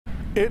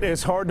It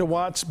is hard to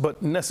watch,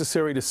 but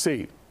necessary to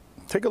see.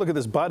 Take a look at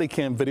this body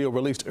cam video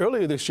released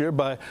earlier this year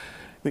by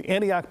the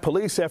Antioch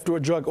police after a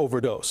drug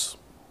overdose.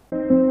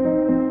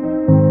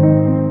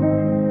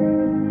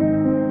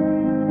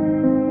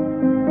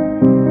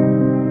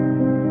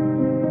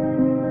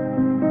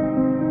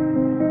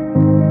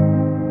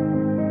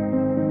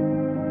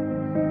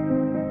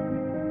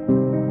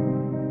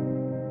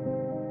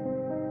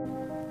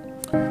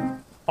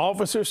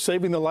 Officers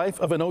saving the life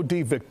of an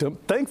OD victim.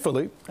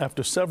 Thankfully,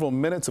 after several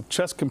minutes of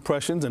chest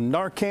compressions and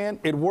Narcan,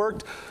 it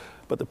worked.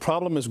 But the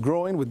problem is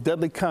growing with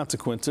deadly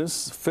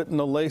consequences.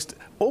 Fentanyl-laced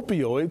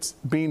opioids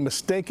being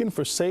mistaken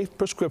for safe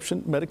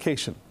prescription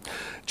medication.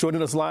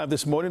 Joining us live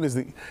this morning is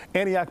the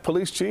Antioch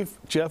Police Chief,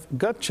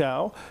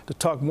 Guttschow, to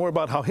talk more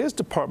about how his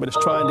department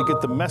is trying to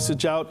get the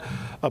message out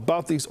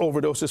about these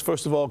overdoses.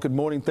 First of all, good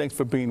morning. Thanks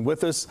for being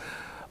with us.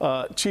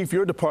 Chief,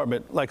 your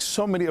department, like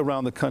so many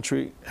around the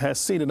country, has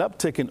seen an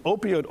uptick in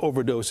opioid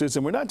overdoses.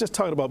 And we're not just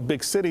talking about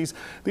big cities.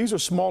 These are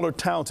smaller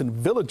towns and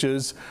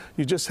villages.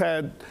 You just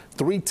had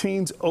 3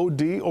 teens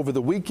OD over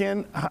the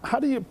weekend.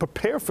 How do you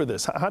prepare for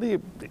this? How do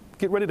you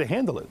get ready to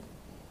handle it?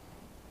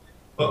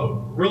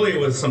 Well, really, it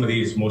was some of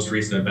these most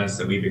recent events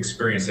that we've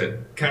experienced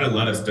that kind of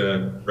led us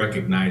to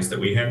recognize that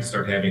we had to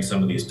start having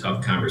some of these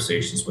tough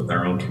conversations with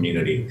our own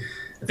community.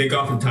 I think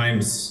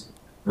oftentimes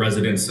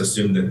residents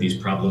assume that these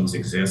problems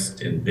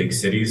exist in big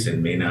cities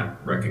and may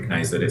not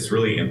recognize that it's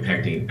really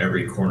impacting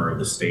every corner of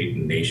the state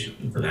and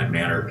nation, for that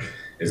matter,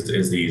 as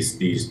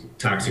these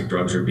toxic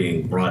drugs are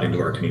being brought into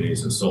our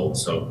communities and sold.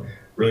 So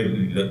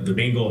really, the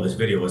main goal of this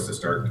video was to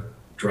start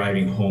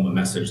driving home a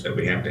message that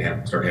we have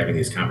to start having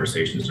these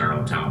conversations in our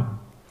own town.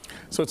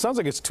 So it sounds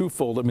like it's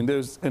twofold. I mean,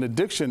 there's an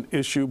addiction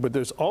issue, but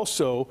there's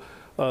also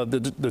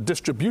the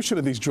distribution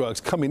of these drugs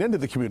coming into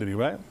the community,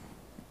 right?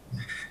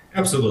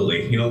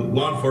 Absolutely. You know,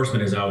 law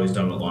enforcement has always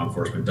done what law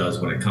enforcement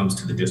does when it comes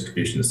to the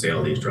distribution and sale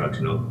of these drugs.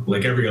 You know,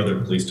 like every other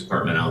police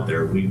department out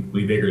there, we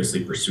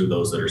vigorously pursue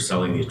those that are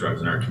selling these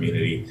drugs in our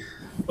community.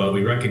 But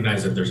we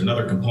recognize that there's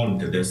another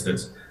component to this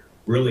that's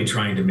really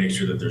trying to make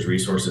sure that there's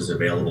resources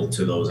available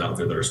to those out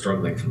there that are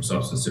struggling from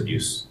substance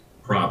abuse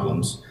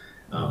problems.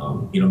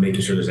 You know,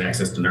 making sure there's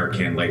access to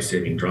Narcan,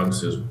 life-saving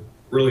drugs is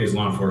really, as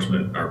law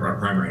enforcement, our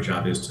primary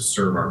job is to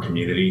serve our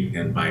community,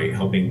 and by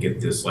helping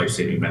get this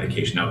life-saving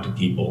medication out to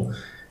people,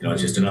 you know,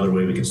 it's just another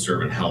way we can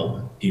serve and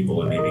help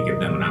people and maybe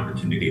give them an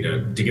opportunity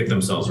to get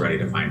themselves ready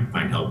to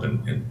find help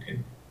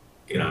and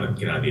get out of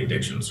the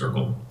addiction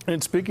circle.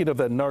 And speaking of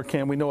that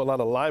Narcan, we know a lot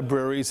of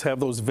libraries have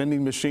those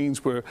vending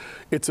machines where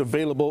it's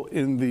available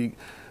in the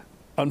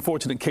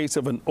unfortunate case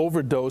of an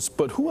overdose.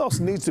 But who else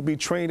needs to be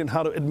trained in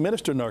how to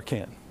administer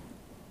Narcan?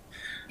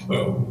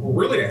 Well,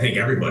 really, I think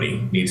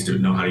everybody needs to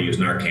know how to use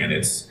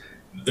Narcan.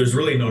 There's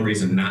really no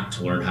reason not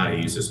to learn how to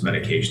use this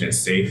medication. It's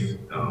safe.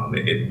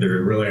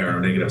 There really are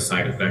negative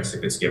side effects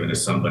if it's given to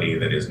somebody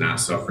that is not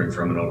suffering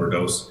from an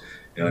overdose.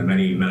 You know, in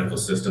many medical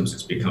systems,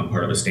 it's become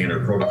part of a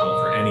standard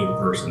protocol for any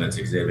person that's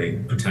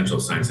exhibiting potential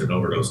signs of an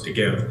overdose to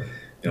give.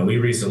 You know, we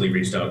recently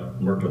reached out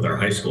and worked with our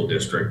high school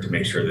district to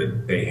make sure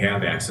that they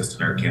have access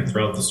to Narcan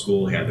throughout the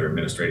school, have their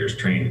administrators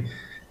trained.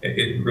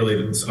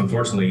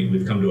 Unfortunately,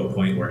 we've come to a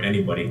point where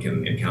anybody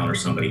can encounter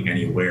somebody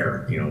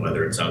anywhere, you know,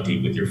 whether it's out to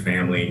eat with your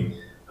family,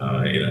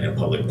 in a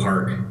public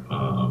park,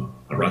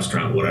 a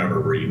restaurant,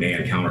 whatever, where you may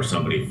encounter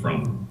somebody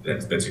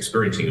that's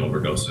experiencing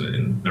overdose,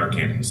 and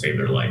Narcan can save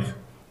their life.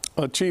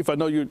 Chief, I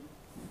know you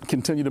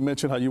continue to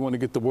mention how you want to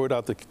get the word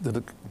out to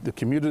the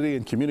community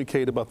and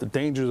communicate about the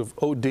dangers of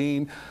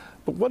ODing,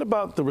 but what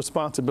about the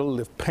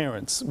responsibility of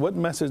parents? What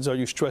message are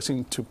you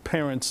stressing to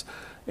parents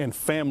and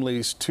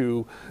families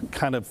to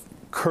kind of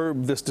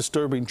curb this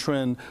disturbing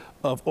trend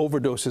of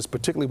overdoses,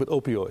 particularly with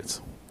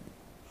opioids?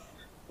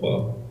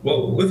 Well,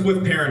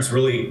 with parents,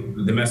 really,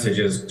 the message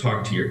is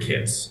talk to your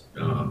kids.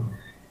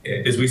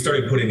 As we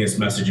started putting this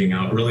messaging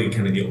out, really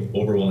kind of the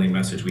overwhelming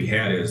message we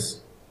had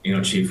is, you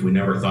know, Chief, we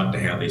never thought to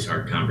have these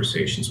hard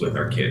conversations with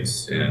our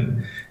kids.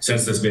 And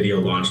since this video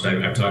launched,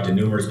 I've talked to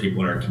numerous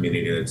people in our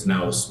community that's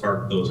now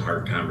sparked those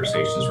hard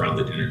conversations around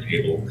the dinner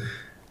table,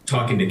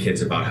 talking to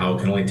kids about how it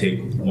can only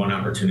take one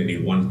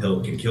opportunity, one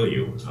pill can kill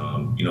you.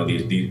 You know,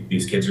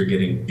 these kids are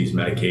getting these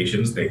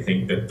medications. They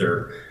think that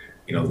they're,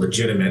 you know,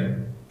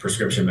 legitimate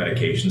prescription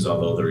medications,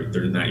 although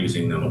they're not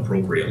using them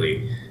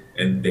appropriately,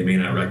 and they may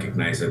not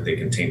recognize that they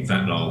contain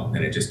fentanyl,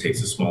 and it just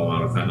takes a small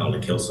amount of fentanyl to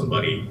kill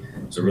somebody.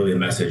 So really the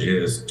message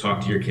is talk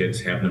to your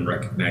kids, have them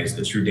recognize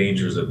the true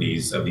dangers of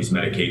these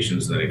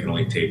medications, and that it can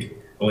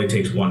only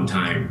takes one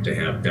time to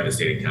have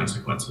devastating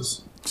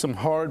consequences. Some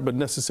hard but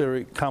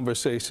necessary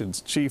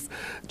conversations. Chief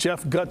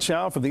Jeff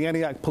Guttschow from the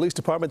Antioch Police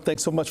Department,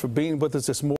 thanks so much for being with us this morning.